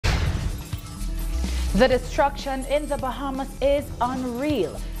The destruction in the Bahamas is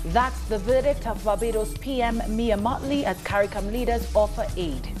unreal. That's the verdict of Barbados PM Mia Mottley as Caricom leaders offer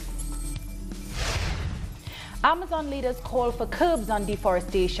aid. Amazon leaders call for curbs on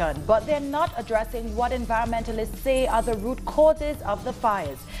deforestation, but they're not addressing what environmentalists say are the root causes of the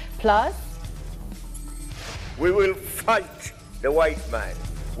fires. Plus, we will fight the white man.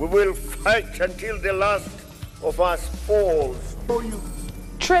 We will fight until the last of us falls.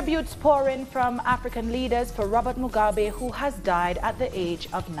 Tributes pour in from African leaders for Robert Mugabe, who has died at the age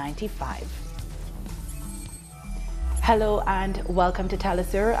of 95. Hello and welcome to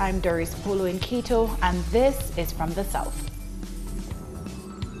Telesur. I'm Doris Polo in Quito, and this is from the South.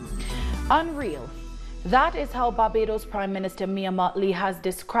 Unreal. That is how Barbados Prime Minister Mia Mottley has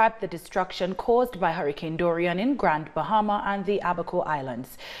described the destruction caused by Hurricane Dorian in Grand Bahama and the Abaco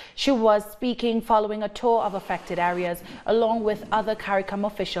Islands. She was speaking following a tour of affected areas along with other Caricom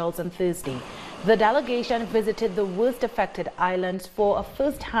officials on Thursday. The delegation visited the worst affected islands for a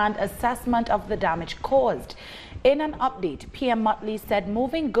first-hand assessment of the damage caused. In an update, PM Mottley said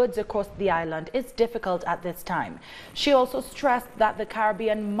moving goods across the island is difficult at this time. She also stressed that the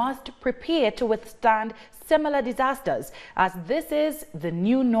Caribbean must prepare to withstand similar disasters, as this is the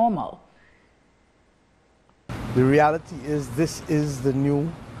new normal. The reality is this is the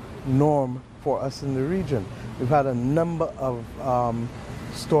new norm for us in the region. We've had a number of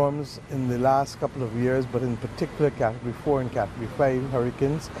storms in the last couple of years, but in particular Category 4 and Category 5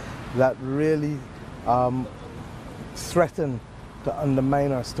 hurricanes that really threaten to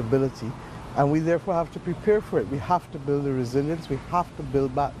undermine our stability, and we therefore have to prepare for it. We have to build the resilience, we have to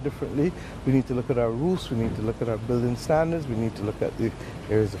build back differently. We need to look at our roofs, we need to look at our building standards, we need to look at the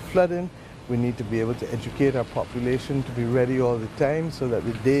areas of flooding, we need to be able to educate our population to be ready all the time so that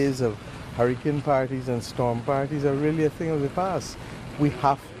the days of hurricane parties and storm parties are really a thing of the past. We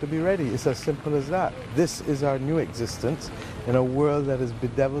have to be ready. It's as simple as that. This is our new existence in a world that is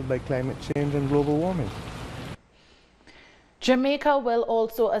bedeviled by climate change and global warming. Jamaica will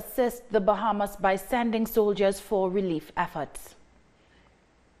also assist the Bahamas by sending soldiers for relief efforts.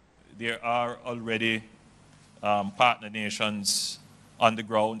 There are already partner nations on the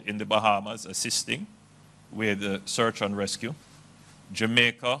ground in the Bahamas assisting with search and rescue.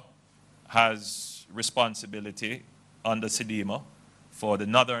 Jamaica has responsibility under CDEMA for the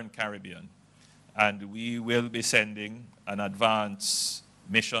Northern Caribbean, and we will be sending an advance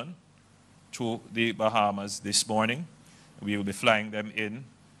mission to the Bahamas this morning. We will be flying them in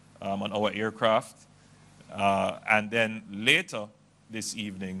on our aircraft. And then later this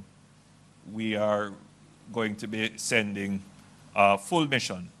evening, we are going to be sending a full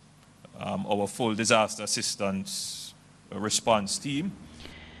mission, our full disaster assistance response team.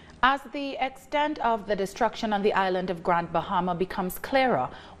 As the extent of the destruction on the island of Grand Bahama becomes clearer,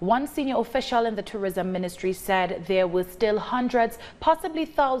 one senior official in the tourism ministry said there were still hundreds, possibly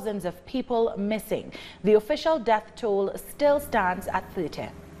thousands of people missing. The official death toll still stands at 30.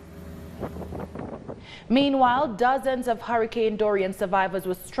 Meanwhile, dozens of Hurricane Dorian survivors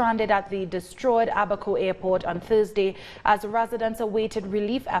were stranded at the destroyed Abaco airport on Thursday as residents awaited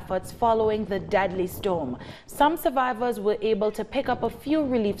relief efforts following the deadly storm. Some survivors were able to pick up a few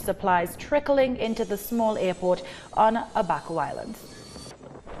relief supplies trickling into the small airport on Abaco Island.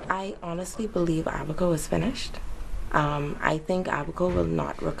 I honestly believe Abaco is finished. I think Abaco will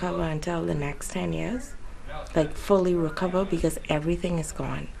not recover until the next 10 years. Like fully recover, because everything is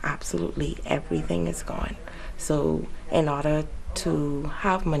gone. Absolutely everything is gone. So in order to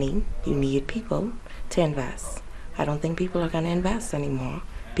have money, you need people to invest. I don't think people are going to invest anymore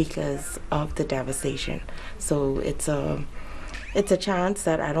because of the devastation. So it's a chance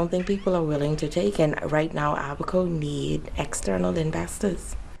that I don't think people are willing to take, and right now Abaco need external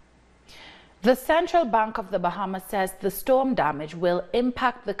investors. The Central Bank of the Bahamas says the storm damage will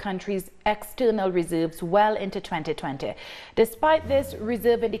impact the country's external reserves well into 2020. Despite this,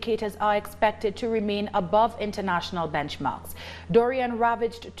 reserve indicators are expected to remain above international benchmarks. Dorian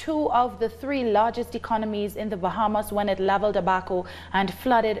ravaged two of the three largest economies in the Bahamas when it leveled Abaco and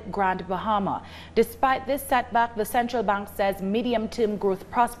flooded Grand Bahama. Despite this setback, the central bank says medium-term growth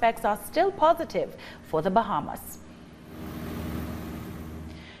prospects are still positive for the Bahamas.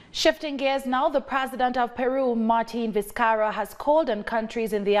 Shifting gears now, the president of Peru, Martin Vizcarra, has called on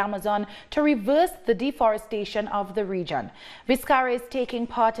countries in the Amazon to reverse the deforestation of the region. Vizcarra is taking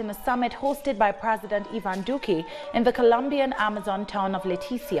part in a summit hosted by President Ivan Duque in the Colombian Amazon town of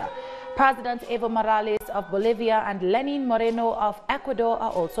Leticia. Presidents Evo Morales of Bolivia and Lenin Moreno of Ecuador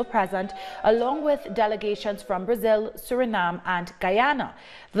are also present, along with delegations from Brazil, Suriname and Guyana.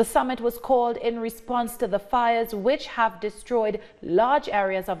 The summit was called in response to the fires which have destroyed large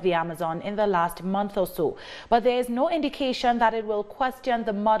areas of the Amazon in the last month or so. But there is no indication that it will question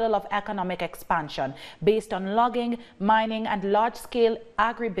the model of economic expansion based on logging, mining and large-scale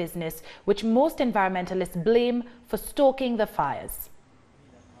agribusiness, which most environmentalists blame for stoking the fires.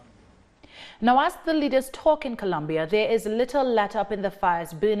 Now, as the leaders talk in Colombia, there is little let up in the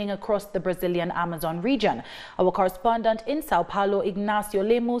fires burning across the Brazilian Amazon region. Our correspondent in Sao Paulo, Ignacio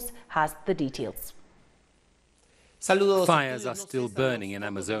Lemos, has the details. Fires are still burning in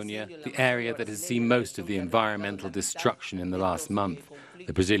Amazonia, the area that has seen most of the environmental destruction in the last month.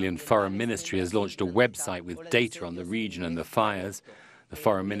 The Brazilian Foreign Ministry has launched a website with data on the region and the fires. The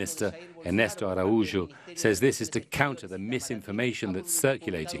Foreign Minister, Ernesto Araújo, says this is to counter the misinformation that's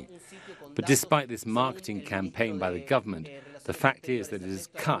circulating. But despite this marketing campaign by the government, the fact is that it has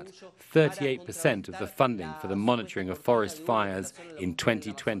cut 38% of the funding for the monitoring of forest fires in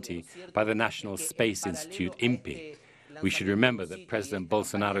 2020 by the National Space Institute, INPE. We should remember that President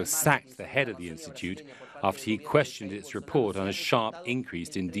Bolsonaro sacked the head of the institute after he questioned its report on a sharp increase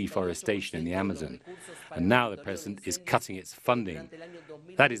in deforestation in the Amazon. And now the president is cutting its funding.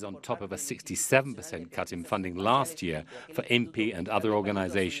 That is on top of a 67% cut in funding last year for INPE and other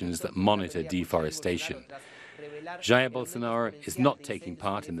organizations that monitor deforestation. Jair Bolsonaro is not taking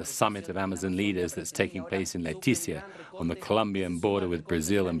part in the summit of Amazon leaders that's taking place in Leticia on the Colombian border with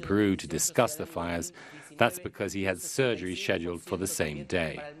Brazil and Peru to discuss the fires. That's because he has surgery scheduled for the same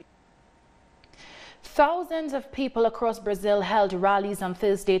day. Thousands of people across Brazil held rallies on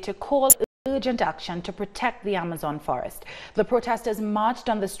Thursday to call urgent action to protect the Amazon forest. The protesters marched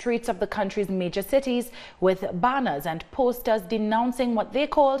on the streets of the country's major cities with banners and posters denouncing what they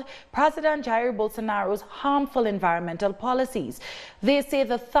called President Jair Bolsonaro's harmful environmental policies. They say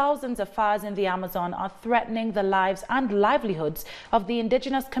the thousands of fires in the Amazon are threatening the lives and livelihoods of the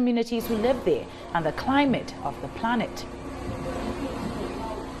indigenous communities who live there and the climate of the planet.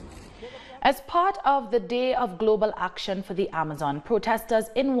 As part of the Day of Global Action for the Amazon, protesters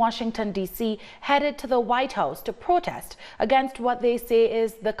in Washington, D.C. headed to the White House to protest against what they say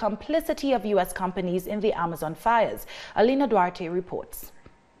is the complicity of U.S. companies in the Amazon fires. Alina Duarte reports.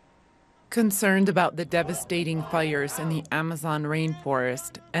 Concerned about the devastating fires in the Amazon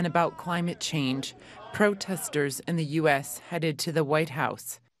rainforest and about climate change, protesters in the U.S. headed to the White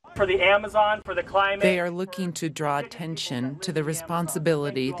House. For the Amazon, for the climate. They are looking to draw attention to the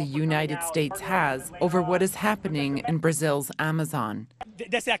responsibility the United States has over what is happening in Brazil's Amazon.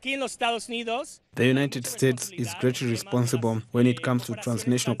 The United States is greatly responsible when it comes to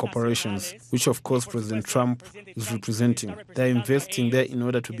transnational corporations, which of course President Trump is representing. They are investing there in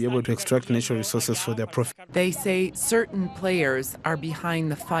order to be able to extract natural resources for their profit. They say certain players are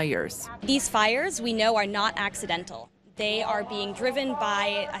behind the fires. These fires, we know, are not accidental. They are being driven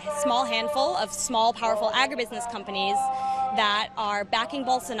by a small handful of small, powerful agribusiness companies that are backing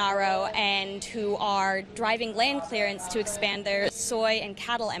Bolsonaro and who are driving land clearance to expand their soy and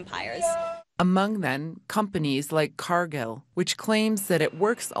cattle empires. Among them, companies like Cargill, which claims that it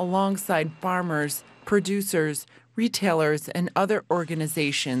works alongside farmers, producers, retailers, and other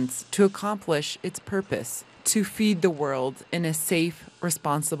organizations to accomplish its purpose: to feed the world in a safe,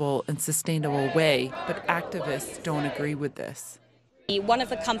 responsible, and sustainable way. But activists don't agree with this. One of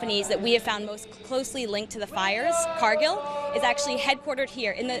the companies that we have found most closely linked to the fires, Cargill, is actually headquartered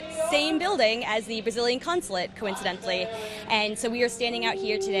here in the same building as the Brazilian consulate, coincidentally. And so we are standing out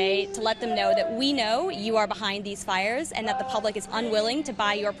here today to let them know that we know you are behind these fires and that the public is unwilling to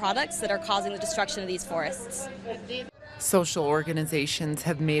buy your products that are causing the destruction of these forests. Social organizations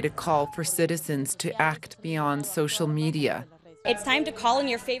have made a call for citizens to act beyond social media. It's time to call in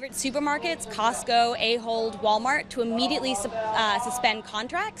your favorite supermarkets, Costco, Ahold, Walmart, to immediately suspend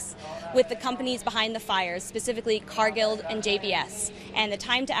contracts with the companies behind the fires, specifically Cargill and JBS. And the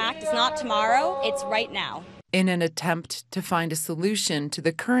time to act is not tomorrow, it's right now. In an attempt to find a solution to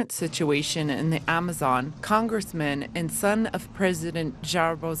the current situation in the Amazon, Congressman and son of President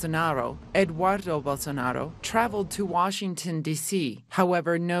Jair Bolsonaro, Eduardo Bolsonaro, traveled to Washington, D.C.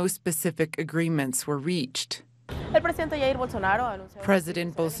 However, no specific agreements were reached.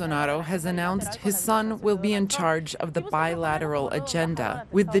 President Bolsonaro has announced his son will be in charge of the bilateral agenda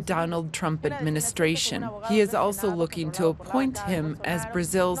with the Donald Trump administration. He is also looking to appoint him as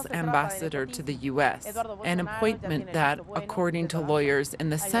Brazil's ambassador to the U.S., an appointment that, according to lawyers in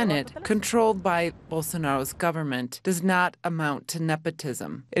the Senate, controlled by Bolsonaro's government, does not amount to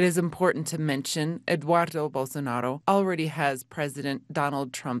nepotism. It is important to mention Eduardo Bolsonaro already has President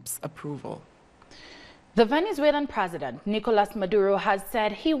Donald Trump's approval. The Venezuelan president, Nicolas Maduro, has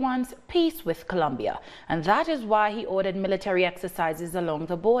said he wants peace with Colombia, and that is why he ordered military exercises along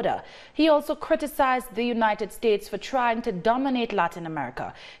the border. He also criticized the United States for trying to dominate Latin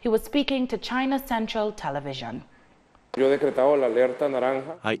America. He was speaking to China Central Television.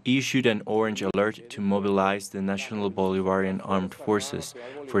 I issued an orange alert to mobilize the National Bolivarian Armed Forces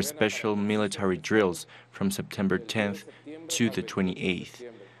for special military drills from September 10th to the 28th.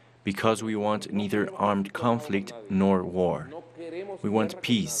 Because we want neither armed conflict nor war. We want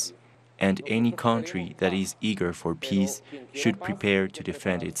peace, and any country that is eager for peace should prepare to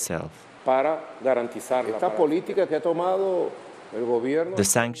defend itself. The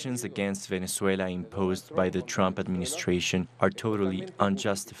sanctions against Venezuela imposed by the Trump administration are totally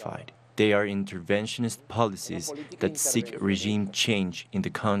unjustified. They are interventionist policies that seek regime change in the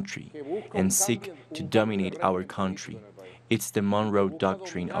country and seek to dominate our country. It's the Monroe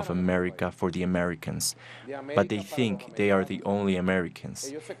Doctrine of America for the Americans, but they think they are the only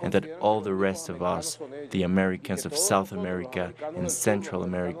Americans, and that all the rest of us, the Americans of South America and Central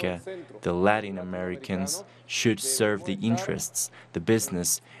America, the Latin Americans, should serve the interests, the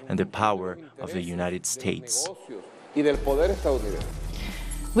business, and the power of the United States.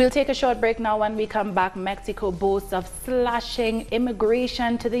 We'll take a short break now. When we come back, Mexico boasts of slashing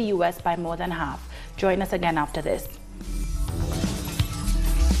immigration to the U.S. by more than half. Join us again after this.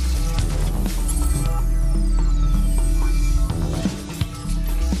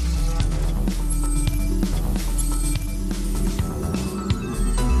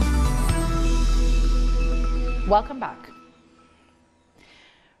 Welcome back.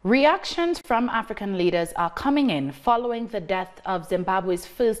 Reactions from African leaders are coming in following the death of Zimbabwe's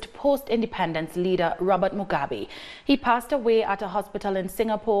first post-independence leader, Robert Mugabe. He passed away at a hospital in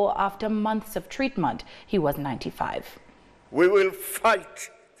Singapore after months of treatment. He was 95. We will fight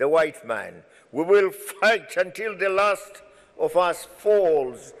the white man. We will fight until the last of us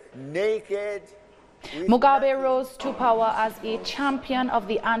falls naked. Mugabe rose to power as a champion of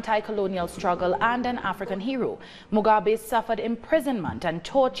the anti-colonial struggle and an African hero. Mugabe suffered imprisonment and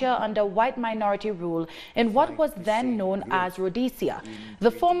torture under white minority rule in what was then known as Rhodesia.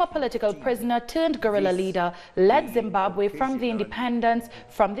 The former political prisoner turned guerrilla leader led Zimbabwe from the independence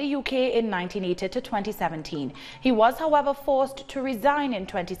from the UK in 1980 to 2017. He was, however, forced to resign in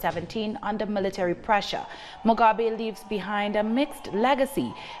 2017 under military pressure. Mugabe leaves behind a mixed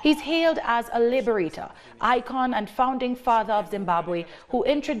legacy. He's hailed as a liberator, icon and founding father of Zimbabwe, who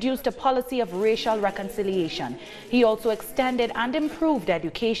introduced a policy of racial reconciliation. He also extended and improved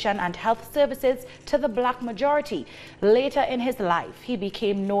education and health services to the black majority. Later in his life, he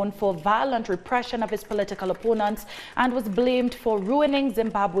became known for violent repression of his political opponents and was blamed for ruining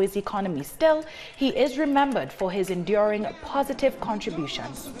Zimbabwe's economy. Still, he is remembered for his enduring positive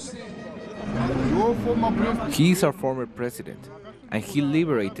contributions. He is our former president, and he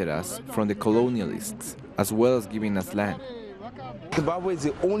liberated us from the colonialists, as well as giving us land. Zimbabwe is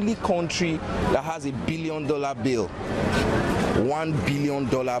the only country that has $1 billion bill. $1 billion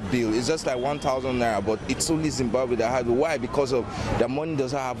bill. It's just like 1,000 naira, but it's only Zimbabwe that has it. Why? Because of their money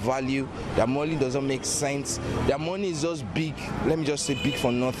doesn't have value, their money doesn't make sense, their money is just big, let me just say big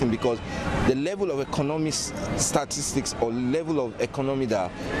for nothing, because the level of economic statistics or level of economy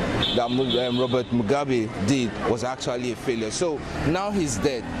that Robert Mugabe did was actually a failure. So now he's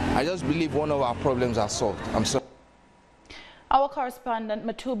dead. I just believe one of our problems are solved. I'm sorry. Our correspondent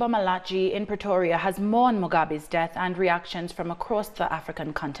Matuba Malachi in Pretoria has mourned Mugabe's death and reactions from across the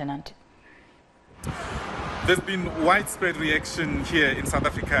African continent. There's been widespread reaction here in South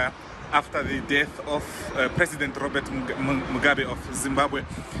Africa after the death of President Robert Mugabe of Zimbabwe.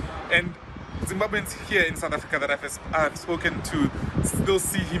 And Zimbabweans here in South Africa that I've spoken to still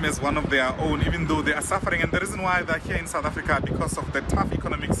see him as one of their own, even though they are suffering. And the reason why they're here in South Africa because of the tough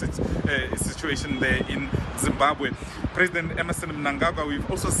economic situation there in Zimbabwe. President Emmerson Mnangagwa, we've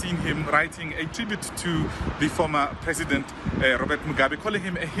also seen him writing a tribute to the former President Robert Mugabe, calling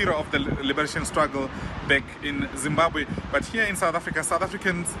him a hero of the liberation struggle back in Zimbabwe. But here in South Africa, South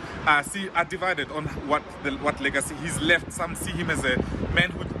Africans are divided on what legacy he's left. Some see him as a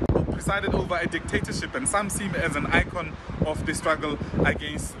man who presided over a dictatorship, and some see him as an icon of the struggle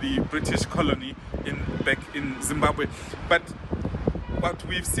against the British colony back in Zimbabwe. But what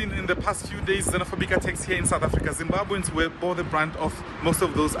we've seen in the past few days, xenophobic attacks here in South Africa, Zimbabweans bore the brunt of most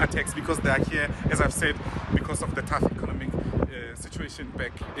of those attacks because they are here, as I've said, because of the tough economic situation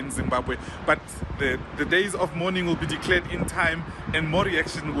back in Zimbabwe. But the days of mourning will be declared in time, and more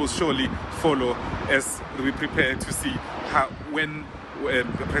reaction will surely follow as we prepare to see when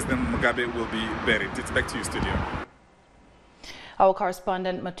President Mugabe will be buried. It's back to you, studio. Our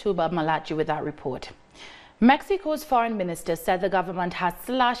correspondent Matuba Malachi with that report. Mexico's foreign minister said the government has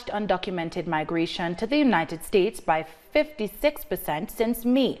slashed undocumented migration to the United States by 56% since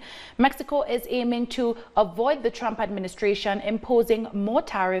May. Mexico is aiming to avoid the Trump administration imposing more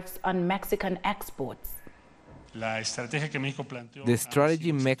tariffs on Mexican exports. The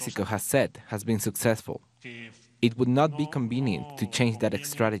strategy Mexico has set has been successful. It would not be convenient to change that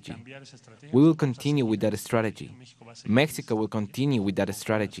strategy. We will continue with that strategy. Mexico will continue with that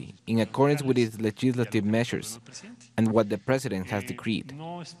strategy in accordance with its legislative measures and what the president has decreed.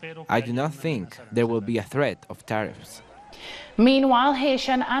 I do not think there will be a threat of tariffs. Meanwhile,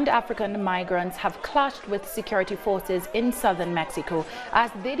 Haitian and African migrants have clashed with security forces in southern Mexico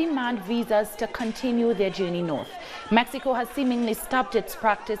as they demand visas to continue their journey north. Mexico has seemingly stopped its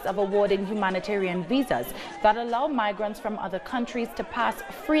practice of awarding humanitarian visas that allow migrants from other countries to pass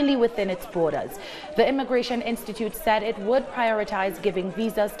freely within its borders. The Immigration Institute said it would prioritize giving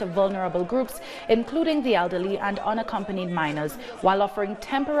visas to vulnerable groups, including the elderly and unaccompanied minors, while offering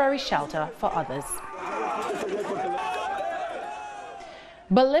temporary shelter for others.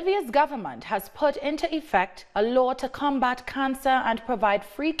 Bolivia's government has put into effect a law to combat cancer and provide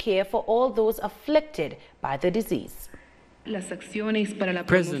free care for all those afflicted by the disease.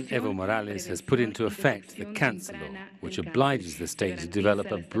 President Evo Morales has put into effect the cancer law, which obliges the state to develop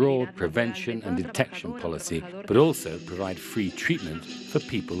a broad prevention and detection policy, but also provide free treatment for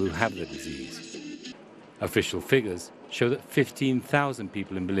people who have the disease. Official figures show that 15,000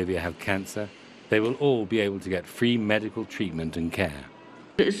 people in Bolivia have cancer. They will all be able to get free medical treatment and care.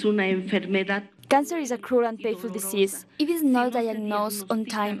 Cancer is a cruel and painful disease. If it is not diagnosed on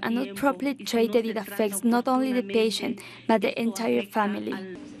time and not properly treated, it affects not only the patient, but the entire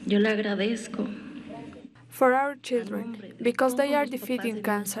family. For our children, because they are defeating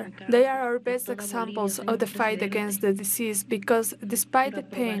cancer, they are our best examples of the fight against the disease, because despite the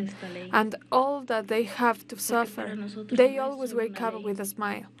pain and all that they have to suffer, they always wake up with a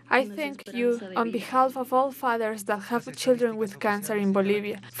smile. I thank you, on behalf of all fathers that have children with cancer in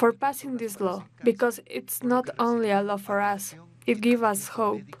Bolivia, for passing this law, because it's not only a law for us, it gives us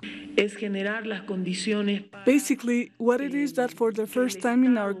hope. Basically, what it is that for the first time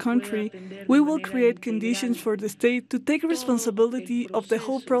in our country, we will create conditions for the state to take responsibility of the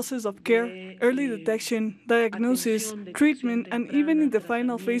whole process of care, early detection, diagnosis, treatment, and even in the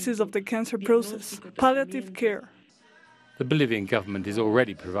final phases of the cancer process, palliative care. The Bolivian government is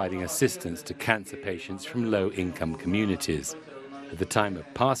already providing assistance to cancer patients from low-income communities. At the time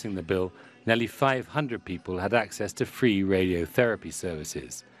of passing the bill, nearly 500 people had access to free radiotherapy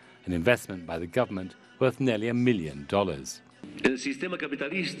services, an investment by the government worth nearly $1 million.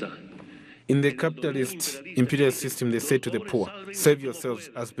 In the capitalist imperial system, they say to the poor, save yourselves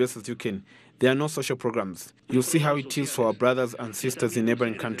as best as you can. There are no social programs. You'll see how it is for our brothers and sisters in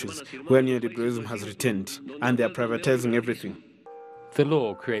neighboring countries where neoliberalism has returned, and they are privatizing everything. The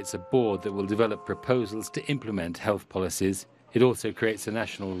law creates a board that will develop proposals to implement health policies. It also creates a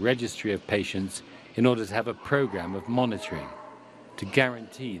national registry of patients in order to have a program of monitoring to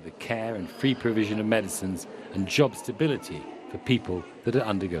guarantee the care and free provision of medicines and job stability for people that are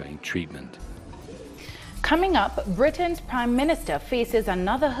undergoing treatment. Coming up, Britain's Prime Minister faces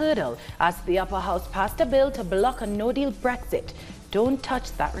another hurdle as the Upper House passed a bill to block a no-deal Brexit. Don't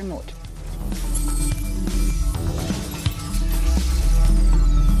touch that remote.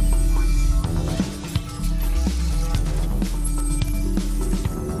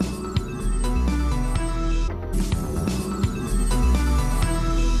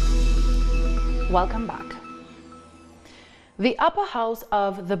 Welcome back. The upper house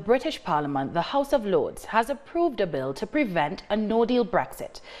of the British Parliament, the House of Lords, has approved a bill to prevent a no-deal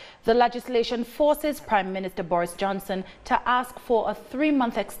Brexit. The legislation forces Prime Minister Boris Johnson to ask for a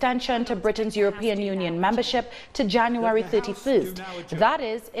 3-month extension to Britain's European Union membership to January 31st. That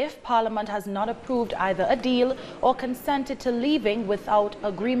is, if Parliament has not approved either a deal or consented to leaving without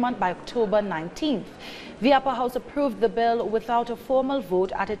agreement by October 19th. The upper house approved the bill without a formal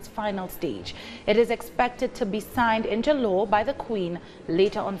vote at its final stage. It is expected to be signed into law by the Queen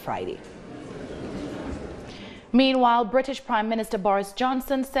later on Friday. Meanwhile, British Prime Minister Boris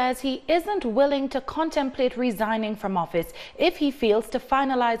Johnson says he isn't willing to contemplate resigning from office if he fails to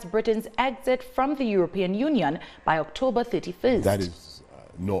finalize Britain's exit from the European Union by October 31st. That is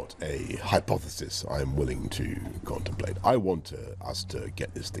not a hypothesis I'm willing to contemplate. I want us to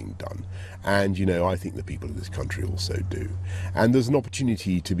get this thing done. And, you know, I think the people of this country also do. And there's an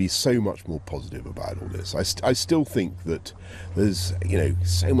opportunity to be so much more positive about all this. I still think that there's, you know,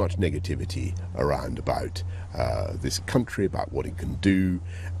 so much negativity around about this country, about what it can do,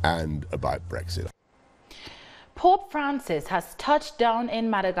 and about Brexit. Pope Francis has touched down in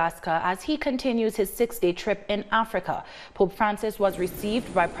Madagascar as he continues his 6-day trip in Africa. Pope Francis was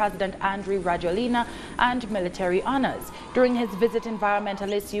received by President Andry Rajoelina and military honors. During his visit,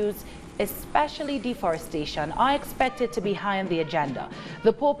 environmental issues, especially deforestation, are expected to be high on the agenda.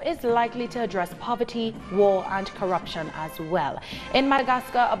 The Pope is likely to address poverty, war and corruption as well. In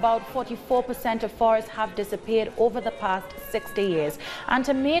Madagascar, about 44% of forests have disappeared over the past 60 years. And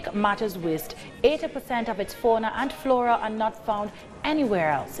to make matters worse, 80% of its fauna and flora are not found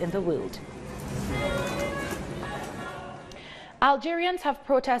anywhere else in the world. Algerians have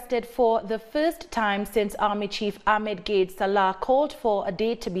protested for the first time since Army Chief Ahmed Gaid Salah called for a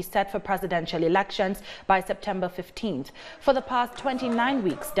date to be set for presidential elections by September 15th. For the past 29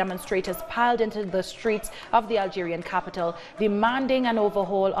 weeks, demonstrators piled into the streets of the Algerian capital, demanding an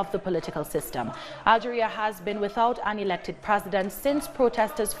overhaul of the political system. Algeria has been without an elected president since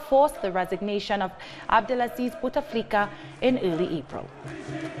protesters forced the resignation of Abdelaziz Bouteflika in early April.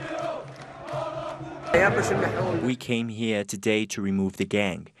 We came here today to remove the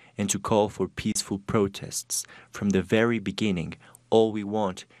gang and to call for peaceful protests. From the very beginning, all we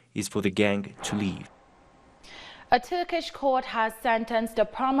want is for the gang to leave. A Turkish court has sentenced a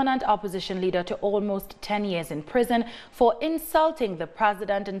prominent opposition leader to almost 10 years in prison for insulting the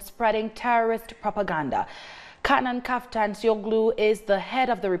president and spreading terrorist propaganda. Kenan Kaftancioglu is the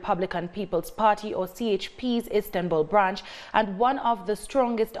head of the Republican People's Party, or CHP's Istanbul branch, and one of the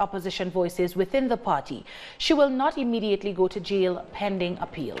strongest opposition voices within the party. She will not immediately go to jail pending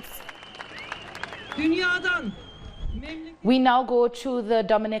appeals. We now go to the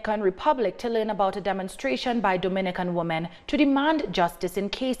Dominican Republic to learn about a demonstration by Dominican women to demand justice in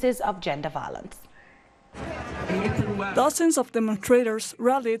cases of gender violence. Dozens of demonstrators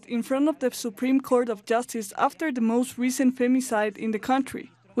rallied in front of the Supreme Court of Justice after the most recent femicide in the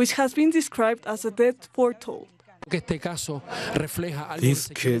country, which has been described as a death foretold. This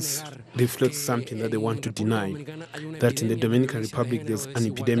case reflects something that they want to deny, that in the Dominican Republic there's an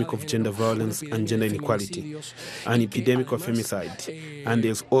epidemic of gender violence and gender inequality, an epidemic of femicide, and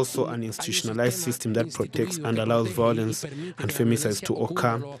there's also an institutionalized system that protects and allows violence and femicides to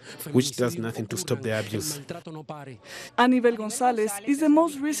occur, which does nothing to stop the abuse. Anibel Gonzalez is the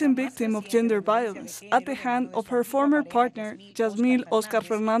most recent victim of gender violence at the hand of her former partner, Yasmil Oscar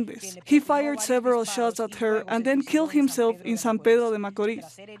Fernandez. He fired several shots at her and then killed himself in San Pedro de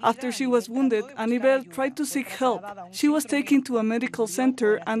Macorís. After she was wounded, Anibel tried to seek help. She was taken to a medical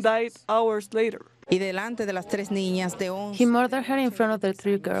center and died hours later. He murdered her in front of the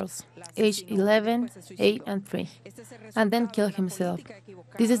 3 girls, aged 11, 8, and 3, and then killed himself.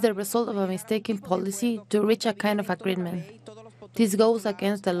 This is the result of a mistaken policy to reach a kind of agreement. This goes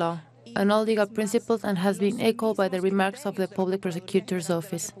against the law and all legal principles and has been echoed by the remarks of the Public Prosecutor's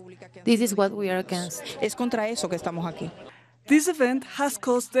Office. This is what we are against. This event has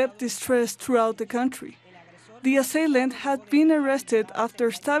caused deep distress throughout the country. The assailant had been arrested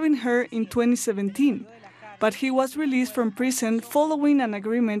after stabbing her in 2017, but he was released from prison following an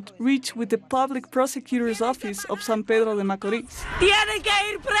agreement reached with the Public Prosecutor's Office of San Pedro de Macorís. ¡Tienen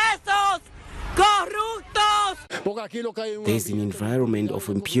que ir presos! ¡Corruptos! There's an environment of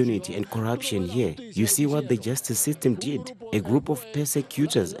impunity and corruption here. You see what the justice system did? A group of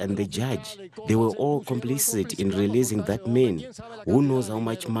persecutors and the judge. They were all complicit in releasing that man. Who knows how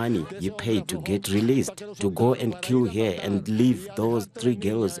much money he paid to get released, to go and kill her and leave those 3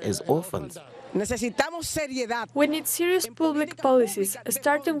 girls as orphans. We need serious public policies,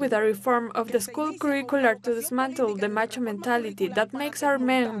 starting with a reform of the school curricular to dismantle the macho mentality that makes our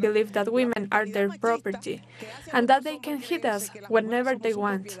men believe that women are their property, and that they can hit us whenever they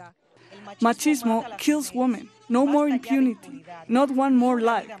want. Machismo kills women. No more impunity. Not one more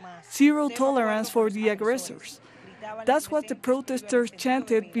life. Zero tolerance for the aggressors. That's what the protesters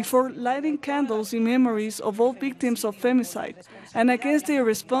chanted before lighting candles in memories of all victims of femicide and against the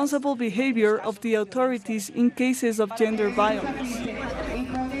irresponsible behavior of the authorities in cases of gender violence.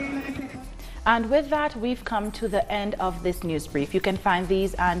 And with that, we've come to the end of this news brief. You can find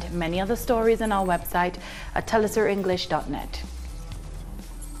these and many other stories on our website at telesurenglish.net.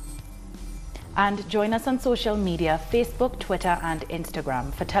 And join us on social media, Facebook, Twitter and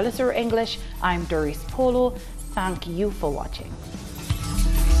Instagram. For Telesur English, I'm Doris Polo. Thank you for watching.